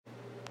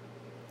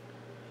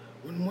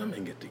when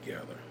women get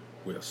together,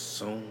 we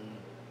assume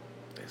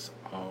it's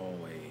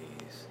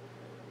always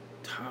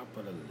top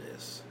of the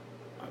list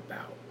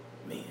about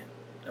men.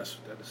 That's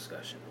what the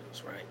discussion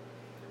is, right?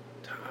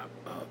 Top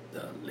of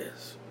the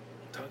list.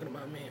 I'm talking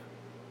about men.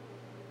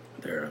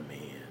 There are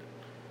men.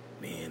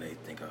 Men they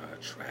think are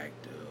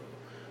attractive.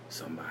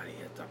 Somebody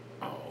at the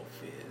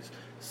office,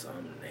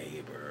 some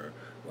neighbor.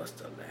 What's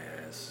the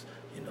last,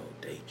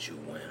 date you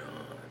went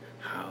on?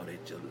 How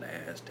did your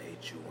last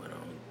date you went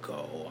on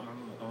go?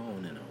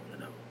 On and on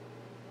and on.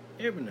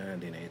 Every now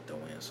and then they throw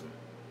in some,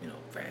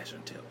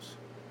 fashion tips.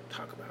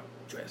 Talk about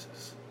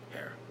dresses,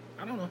 hair.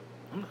 I don't know.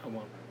 I'm not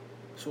one.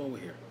 That's what we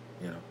hear,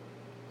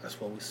 That's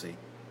what we see.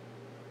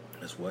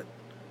 That's what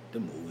the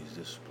movies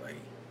display,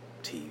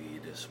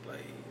 TV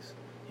displays,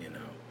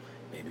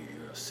 Maybe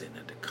you're sitting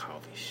at the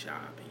coffee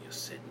shop and you're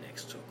sitting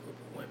next to a group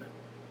of women.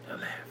 They're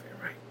laughing,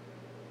 right?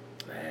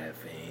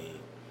 Laughing,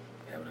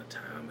 having a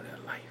time of their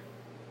life.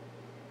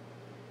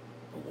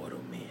 But what do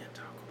men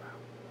talk about?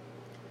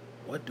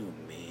 What do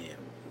men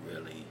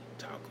really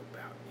talk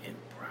about in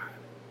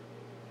private?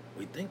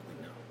 We think we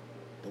know.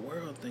 The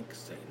world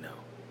thinks they know.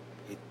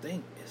 They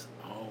think it's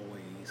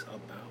always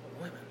about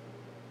women.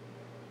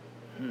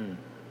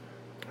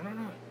 I don't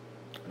know.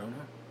 I'm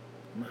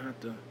going to have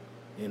to,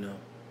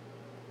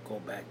 go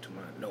back to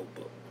my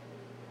notebook.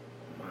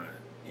 My,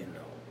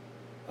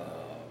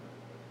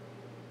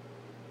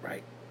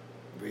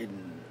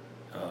 written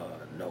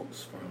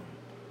notes from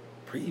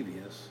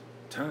previous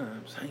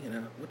times hanging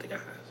out with the guys.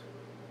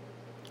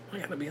 I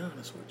got to be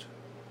honest with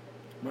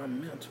you. My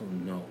mental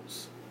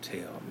notes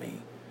tell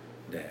me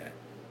that,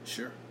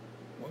 sure,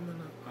 women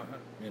are,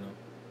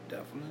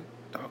 definitely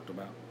talked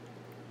about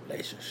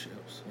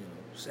relationships,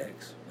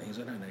 sex, things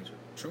of that nature.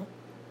 True.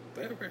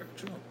 Very, very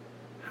true.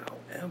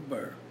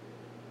 However,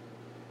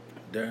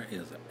 there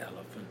is an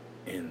elephant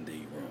in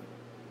the room.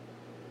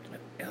 An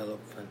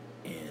elephant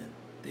in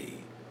the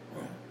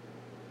room.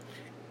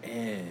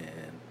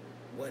 And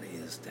what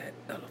is that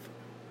elephant?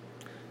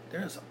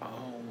 There's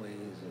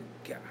always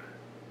a guy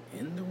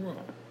in the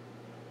room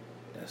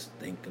that's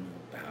thinking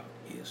about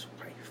his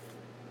wife.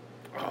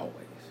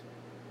 Always.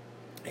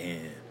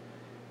 And,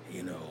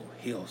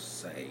 he'll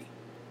say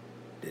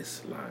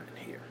this line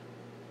here.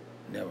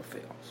 Never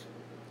fails.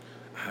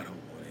 I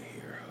don't want to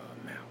hear her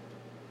mouth.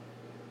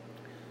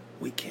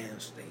 We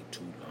can't stay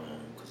too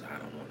long because I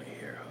don't want to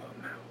hear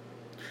her mouth.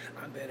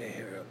 I better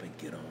hurry up and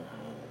get on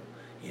home.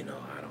 I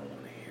don't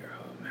want to hear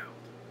her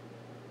mouth.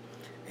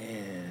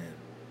 And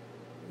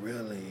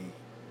really,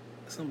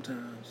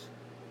 sometimes,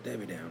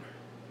 Debbie Downer,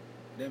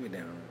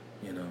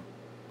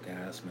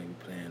 guys may be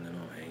planning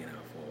on hanging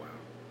out for a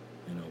while,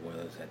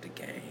 whether it's at the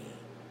game,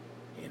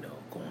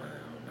 going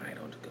all night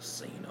on the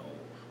casino,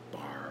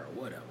 bar,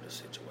 whatever the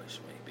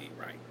situation may be,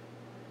 right?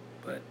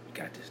 But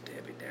got this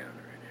Debbie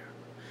Downer in there.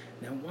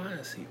 Now, why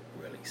is he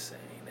really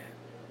saying that?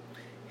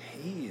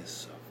 He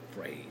is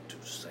afraid to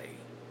say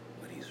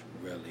what he's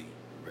really,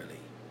 really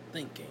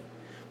thinking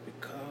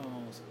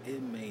because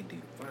it may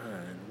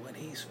define what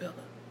he's feeling.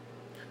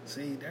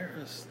 See,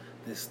 there's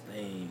this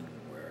thing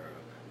where,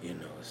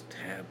 it's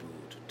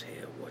taboo to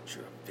tell what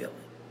you're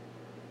feeling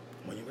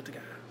when you're with the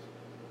guys.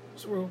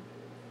 It's a rule.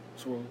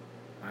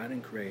 I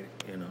didn't create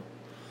it,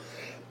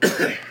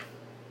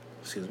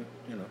 Excuse me,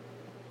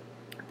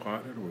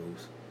 part of the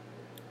rules.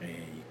 And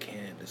you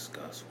can't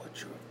discuss what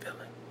you're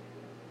feeling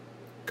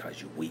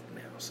because you're weak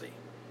now, see?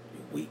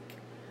 You're weak.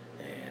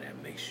 And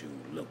that makes you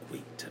look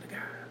weak to the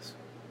guys.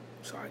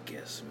 So I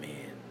guess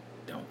men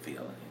don't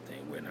feel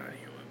anything. We're not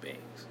human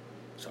beings.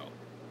 So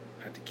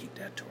I have to keep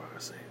that to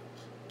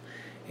ourselves.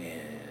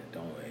 And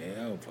don't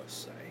ever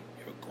say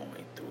you're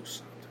going through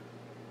something.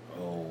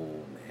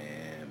 Oh,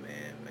 man.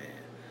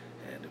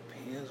 And it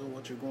depends on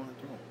what you're going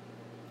through.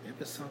 If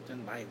it's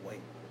something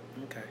lightweight,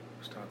 okay,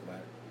 let's talk about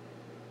it.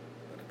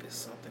 But if it's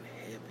something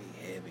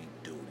heavy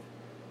duty,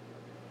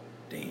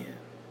 then,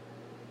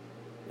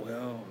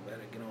 well, I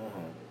better get on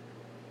home.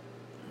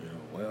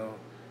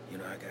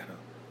 I got an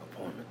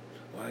appointment.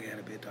 Well, I got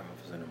to be at the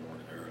office in the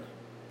morning early.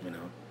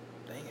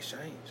 Things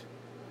change.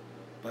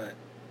 But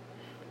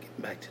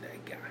getting back to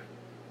that guy,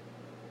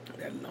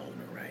 that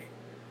loner, right?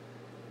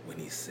 When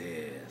he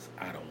says,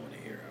 I don't want to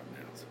hear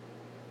her mouth.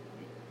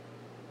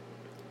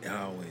 It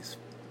always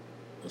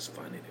was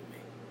funny to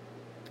me.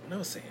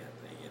 No saying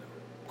anything,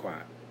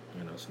 quiet.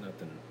 It's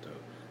nothing to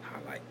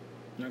highlight.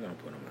 I'm not going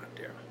to put him out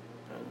there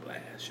on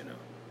blast,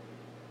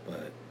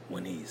 But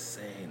when he's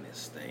saying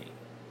this thing,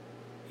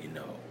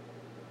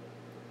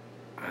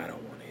 I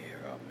don't want to hear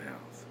her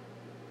mouth.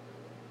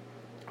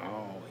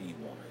 All he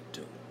want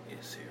to do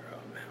is hear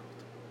her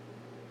mouth.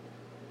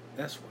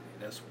 That's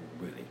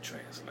really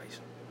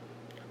translation.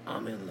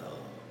 I'm in love.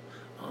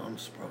 I'm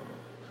sprung.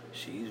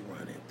 She's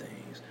running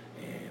things,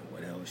 and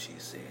whatever she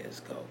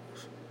says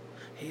goes.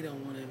 He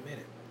don't want to admit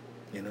it.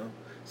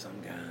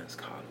 Some guys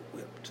call it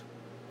whipped.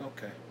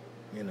 Okay,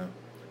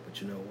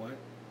 but you know what?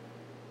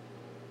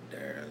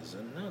 There's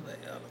another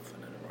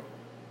elephant in the room.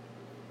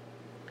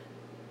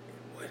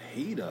 What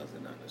he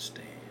doesn't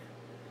understand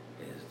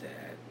is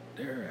that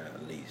there are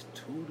at least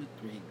 2 to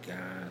 3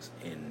 guys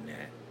in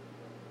that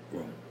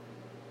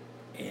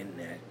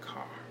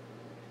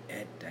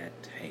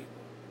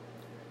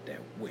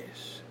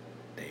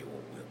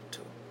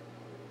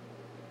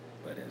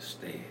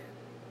instead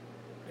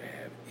they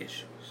have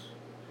issues,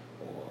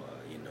 or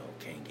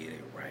can't get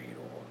it right,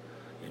 or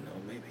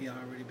maybe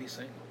already be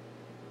single.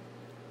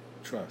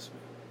 Trust me,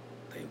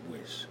 they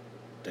wish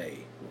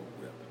they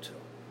were whipped too.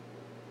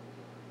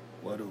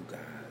 What do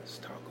guys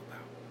talk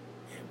about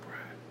in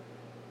private?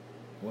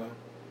 Well,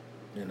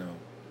 you know,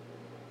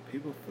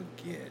 people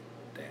forget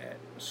that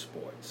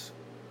sports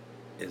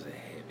is a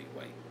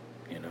heavyweight,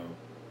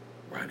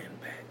 running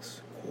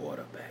backs,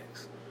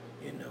 quarterbacks,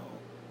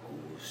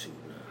 who's shooting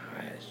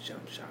the highest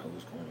jump shot,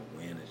 who's going to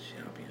win the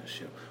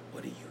championship.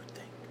 What do you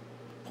think?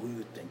 Who do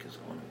you think is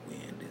going to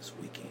win this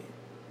weekend?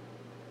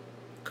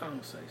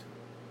 Conversation.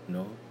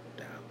 No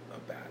doubt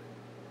about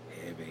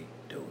it. Heavy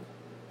duty,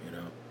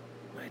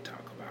 Might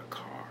talk about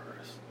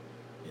cars,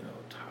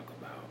 talk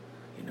about,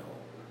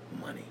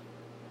 money,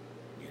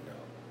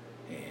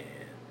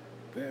 and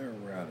very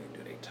rarely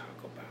do they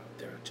talk about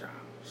their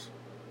jobs.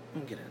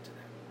 I'm going to get into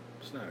that.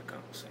 It's not a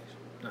conversation,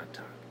 not a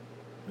topic,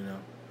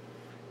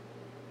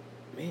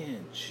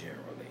 Men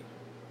generally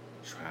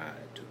try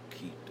to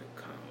keep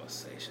the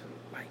conversation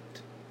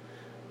light.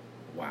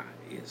 Why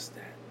is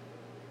that?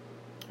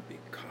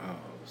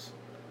 Because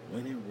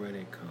when it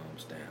really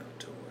comes down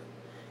to it,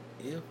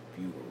 if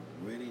you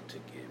are ready to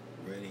get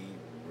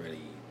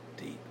really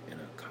deep in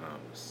a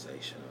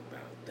conversation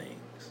about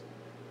things,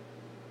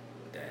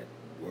 that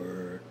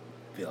word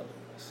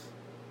feelings,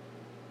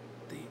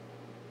 the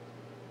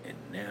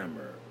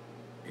enamored,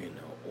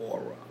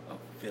 aura of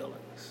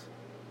feelings,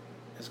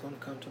 is going to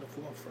come to the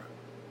forefront.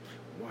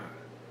 Why?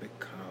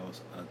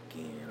 Because,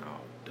 again,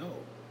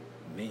 although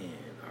men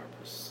are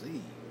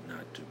perceived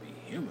not to be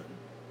human,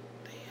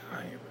 they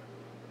are human.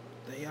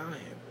 They are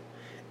human.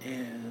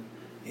 And,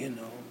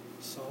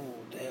 so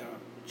they're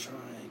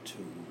trying to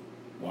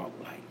walk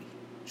lightly,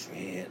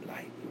 tread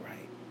lightly,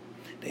 right?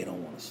 They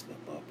don't want to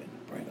slip up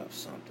and bring up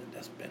something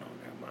that's been on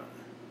their mind.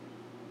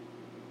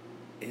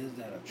 Is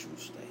that a true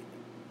statement?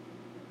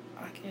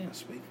 I can't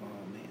speak for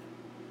all men.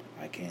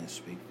 I can't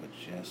speak for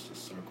just the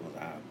circles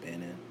I've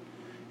been in,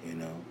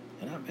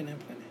 and I've been in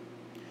plenty.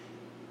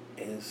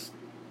 It's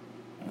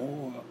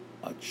more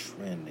a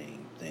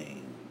trending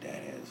thing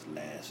that has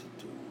lasted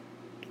through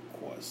the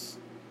course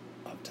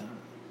of time.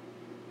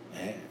 It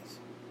has.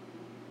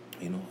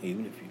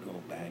 Even if you go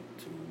back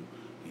to,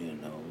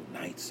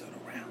 Knights of the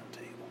Round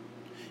Table,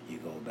 you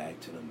go back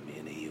to the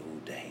medieval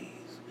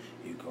days,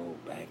 you go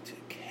back to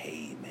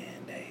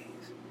caveman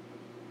days,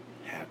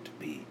 have to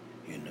be,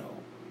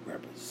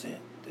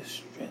 represent the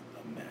strength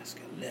of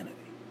masculinity.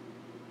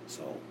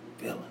 So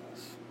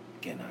feelings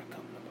cannot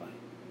come into play.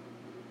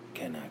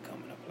 Cannot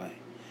come into play.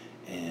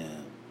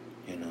 And,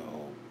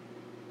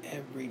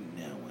 every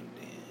now and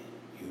then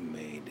you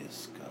may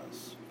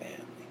discuss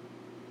family.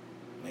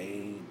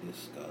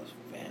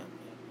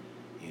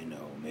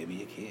 Maybe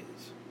your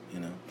kids,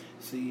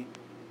 See,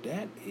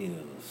 that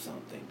is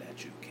something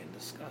that you can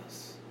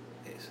discuss.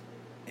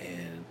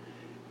 And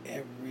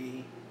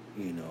every,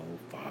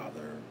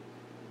 father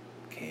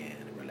can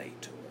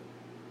relate to it.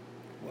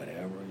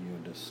 Whatever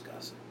you're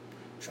discussing,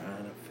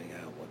 trying to figure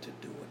out what to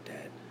do with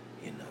that,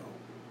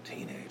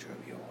 teenager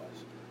of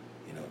yours.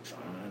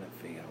 Trying to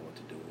figure out what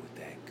to do with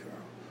that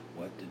girl,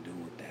 what to do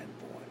with that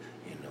boy.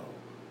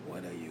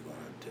 What are you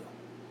going to do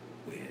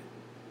with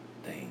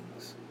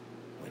things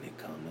when it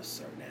comes to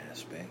certain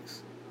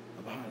aspects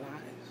of our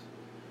lives,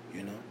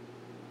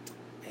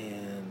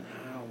 And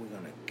how are we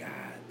going to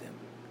guide them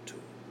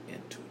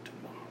into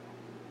tomorrow?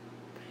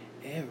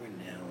 Every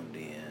now and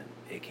then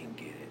it can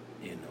get it,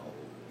 you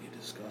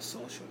discuss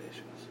social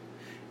issues.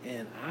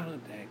 And out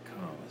of that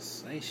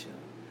conversation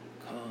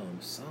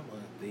comes some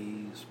of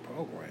these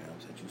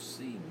programs that you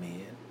see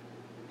men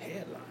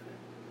headlining.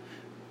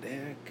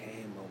 They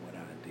came up with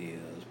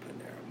ideas, putting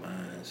their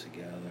minds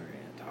together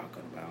and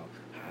talking about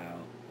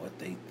what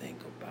they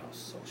think about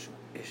social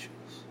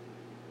issues.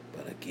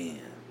 But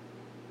again,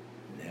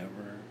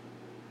 never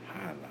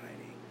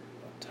highlighting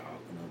or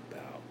talking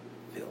about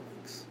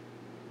feelings.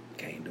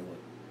 Can't do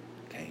it.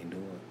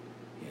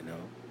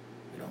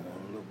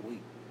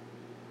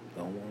 We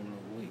don't want to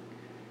look weak.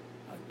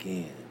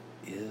 Again,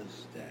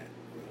 is that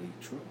really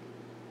true?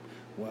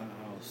 Well,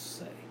 I'll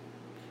say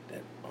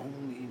that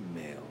only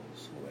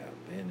males who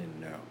have been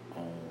in their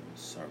own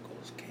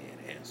circles can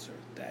answer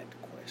that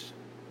question.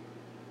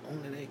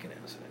 Only they can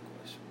answer that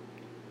question.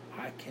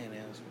 I can't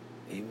answer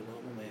it, even though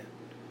I'm a man.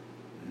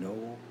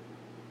 No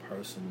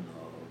person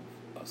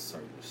of a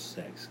certain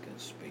sex can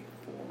speak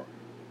for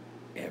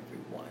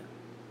everyone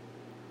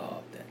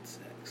of that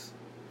sex.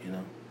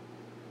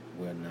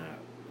 We're not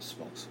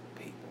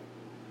spokespeople.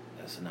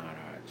 That's not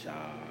our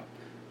job.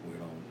 We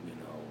don't,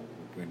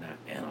 we're not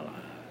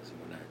analyzing,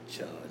 we're not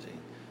judging,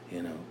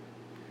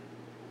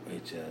 We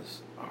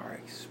just our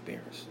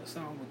experience. That's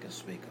all we can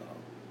speak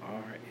of.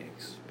 Our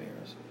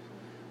experiences.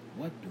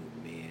 What do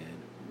men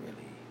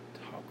really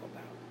talk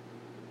about?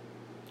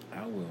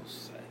 I will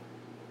say,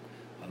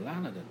 a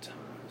lot of the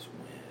times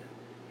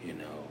when,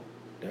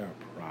 there are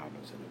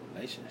problems in a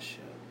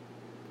relationship,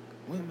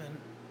 women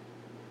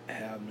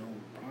have no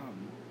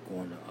problem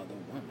going to other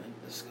women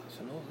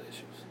discussing those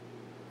issues,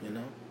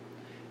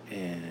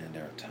 And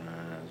there are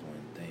times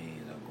when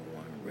things are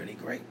going really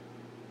great.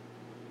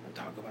 We'll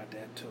talk about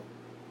that too.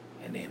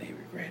 And then they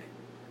regret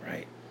it,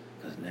 right?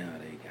 Because now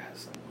they got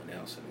someone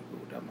else in the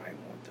group that might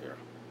want their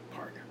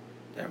partner,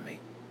 their mate,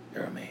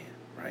 their man,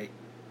 right?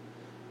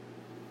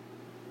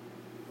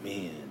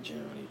 Men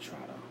generally try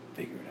to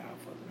figure it out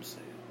for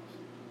themselves.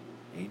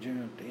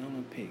 They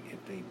only pick,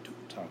 if they do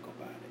talk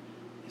about it,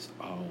 it's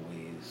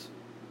always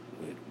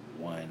with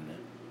one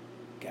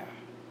guy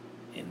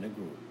in the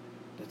group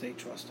that they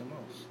trust the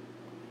most.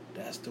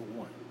 That's the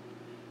one.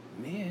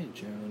 Men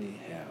generally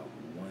have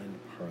one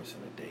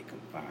person that they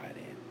confide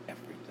in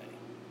everything.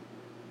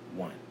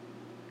 One.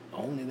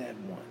 Only that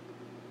one.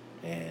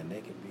 And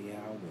they can be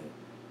out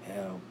with,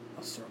 have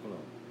a circle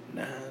of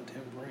 9, 10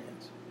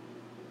 friends.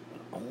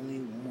 But only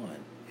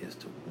one is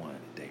the one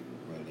that they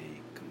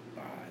really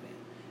confide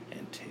in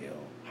and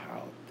tell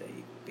how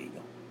they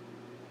feel.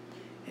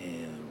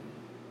 And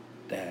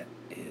that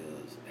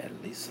is at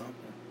least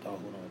something to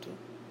hold on to.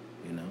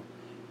 You know,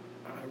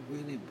 I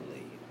really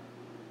believe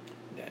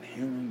that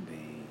human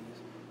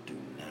beings do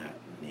not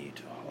need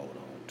to hold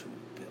on to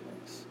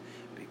feelings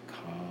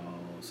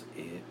because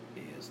it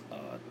is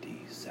a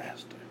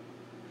disaster.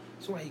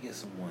 That's why you get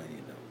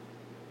someone,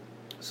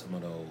 some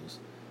of those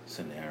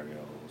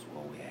scenarios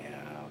where we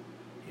have,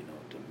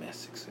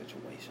 domestic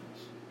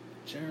situations.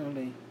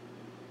 Generally,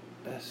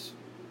 that's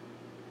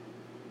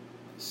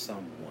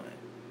someone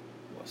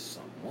or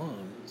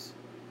someone's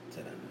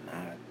that are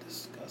not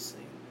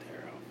discussing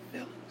their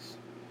feelings.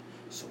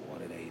 So what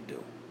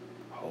do?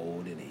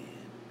 Hold it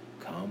in,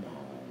 come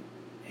home,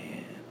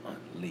 and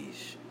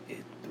unleash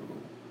it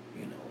through,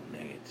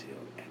 negative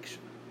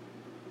action,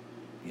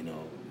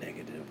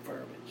 negative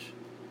verbiage.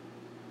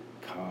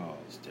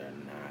 Cause they're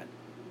not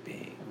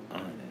being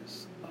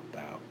honest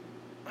about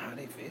how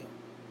they feel.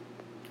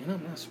 And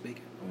I'm not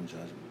speaking on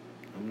judgment.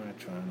 I'm not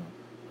trying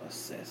to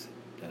assess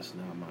it. That's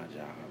not my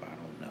job. I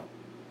don't know.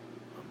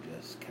 I'm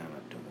just kind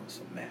of doing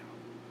some math.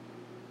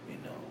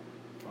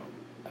 From,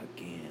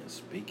 again,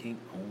 speaking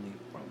only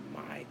from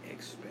my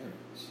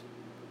experience.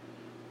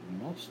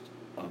 Most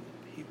of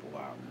the people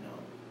I've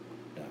known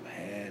that have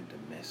had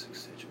domestic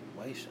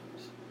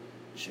situations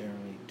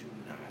generally do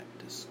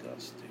not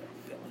discuss their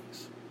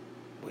feelings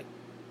with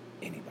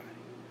anybody.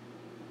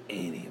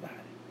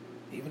 Anybody.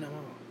 Even their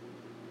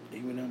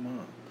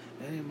mom.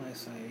 And they might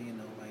say, hey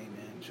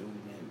man,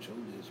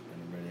 Julie's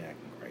been really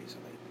acting crazy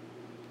lately.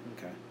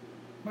 Okay.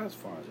 About as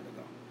far as it'll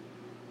go.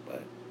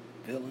 But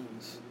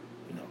feelings,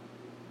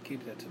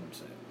 keep that to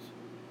themselves.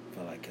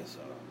 Feel like it's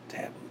a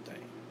taboo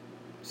thing.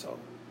 So,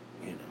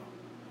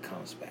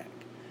 comes back.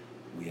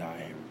 We are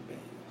human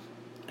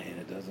beings. And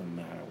it doesn't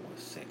matter what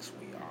sex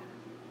we are.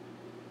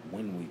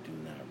 When we do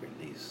not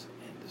release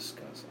and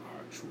discuss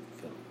our true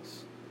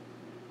feelings,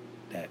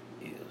 that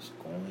is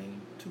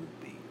going to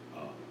be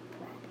a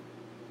problem.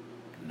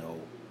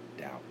 No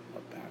doubt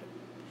about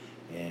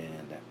it.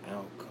 And the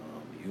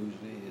outcome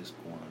usually is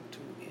going to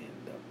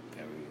end up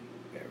very,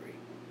 very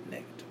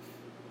negative.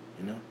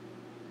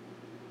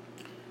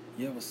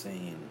 You ever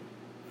seen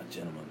a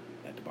gentleman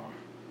at the bar?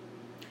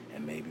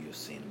 And maybe you've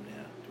seen him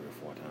now 3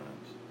 or 4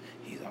 times.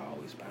 He's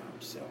always by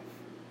himself.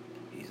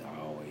 He's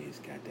always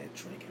got that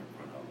drink in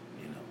front of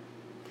him,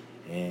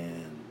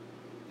 And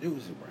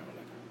usually brown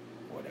liquor,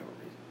 for whatever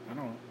reason. I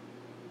don't know.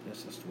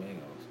 That's just the way it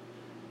goes.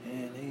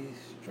 And he's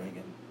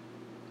drinking.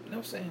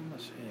 No saying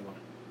much anyway.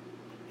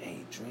 And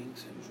he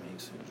drinks and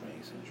drinks and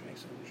drinks and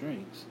drinks and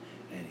drinks.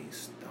 And he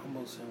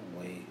stumbles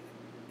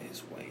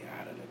his way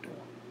out of the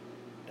door.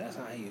 That's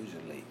how he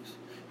usually leaves.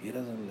 He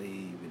doesn't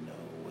leave,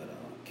 with a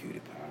cutie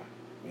pie,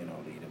 lead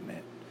him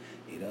at.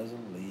 He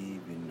doesn't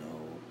leave,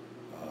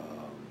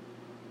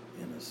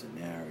 in a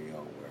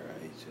scenario where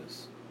he's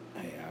just,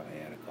 hey, I've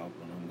had a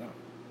couple and I'm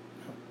gone.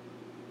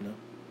 No.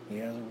 He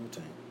has a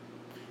routine.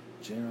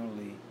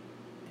 Generally,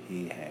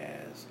 he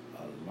has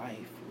a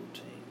life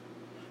routine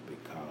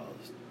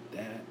because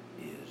that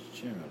is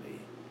generally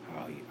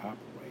how he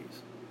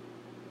operates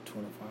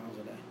 24 hours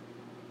a day.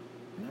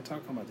 I'm not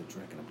talking about the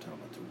drinking, I'm talking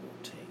about the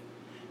routine.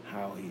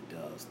 How he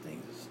does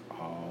things is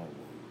all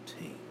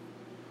routine.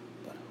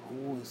 But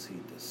who is he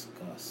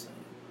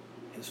discussing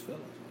his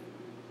feelings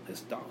with,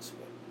 his thoughts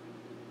with?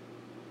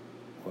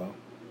 Well,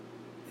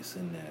 it's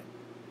in that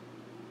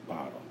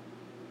bottle.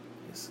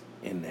 It's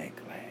in that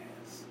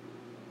glass.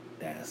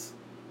 That's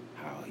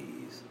how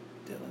he's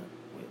dealing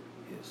with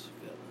his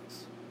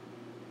feelings.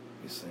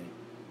 You see?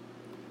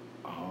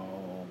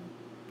 All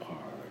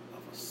part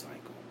of a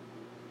cycle.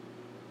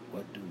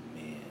 What do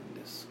men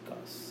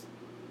discuss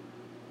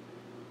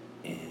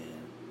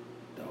in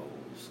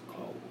those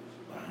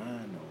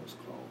behind those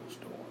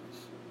closed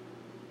doors?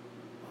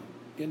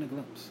 Getting a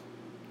glimpse.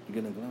 You're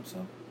getting a glimpse of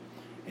it.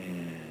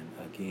 And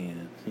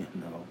again,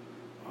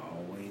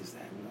 always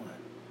that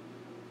one.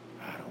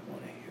 I don't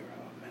want to hear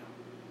her mouth.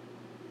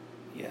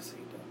 Yes, he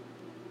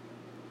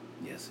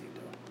do. Yes, he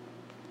do.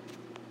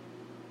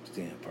 It's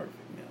the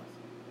Imperfect Myth.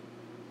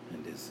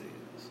 And this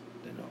is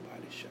the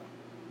Nobody Show.